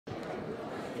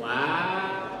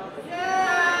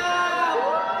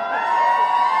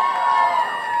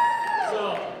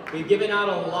We've given out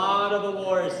a lot of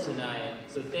awards tonight,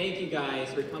 so thank you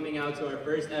guys for coming out to our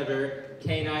first ever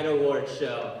KNITE Awards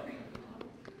show.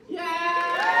 Yeah!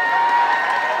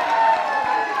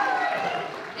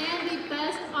 And the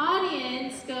best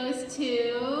audience goes to...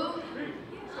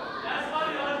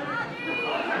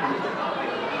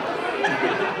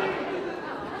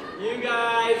 You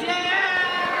guys, yeah!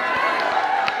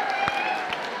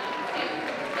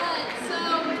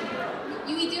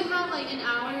 We do have like an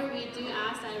hour. We do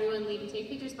ask that everyone leave and take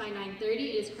pictures by 9:30.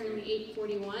 It is currently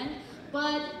 8:41.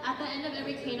 But at the end of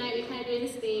every K-Night, we kind of do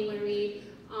this thing where we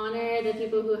honor the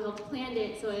people who helped plan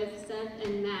it. So if Seth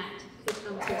and Matt could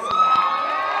come to us.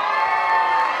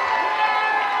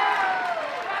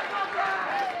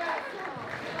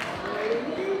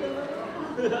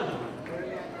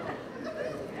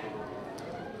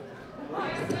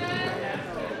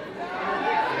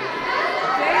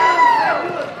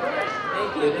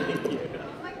 Thank you.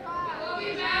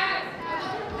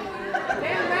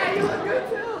 Damn, man, you look good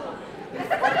too.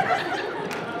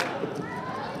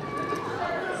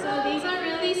 So these are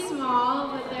really small,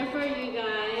 but they're for you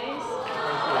guys.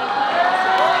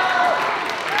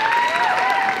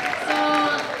 So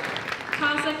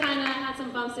Casa kind of had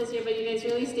some bumps this year, but you guys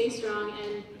really stay strong.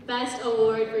 And best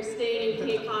award for staying in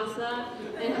K Casa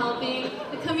and helping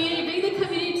the community, bring the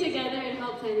community together and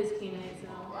help plan this K-Night. So.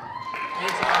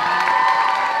 Thanks,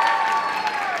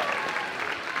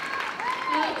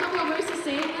 A couple of words to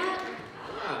say, Matt?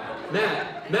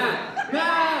 Matt!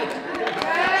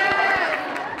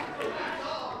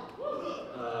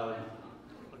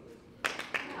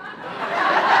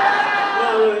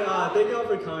 Thank you all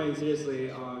for coming, seriously.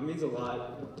 It means a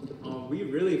lot. We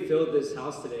really filled this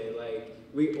house today. Like,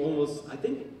 I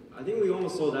think we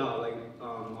almost sold out. Like,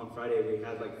 on Friday, we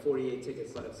had like 48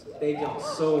 tickets left. So thank y'all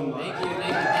so much. Thank you.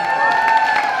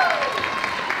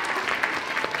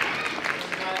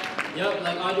 Yep,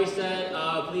 like Audrey said,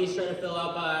 please try to fill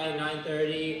out by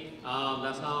 9:30.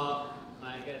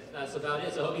 I guess that's about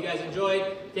it. So I hope you guys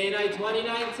enjoyed KNITE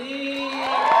 2019.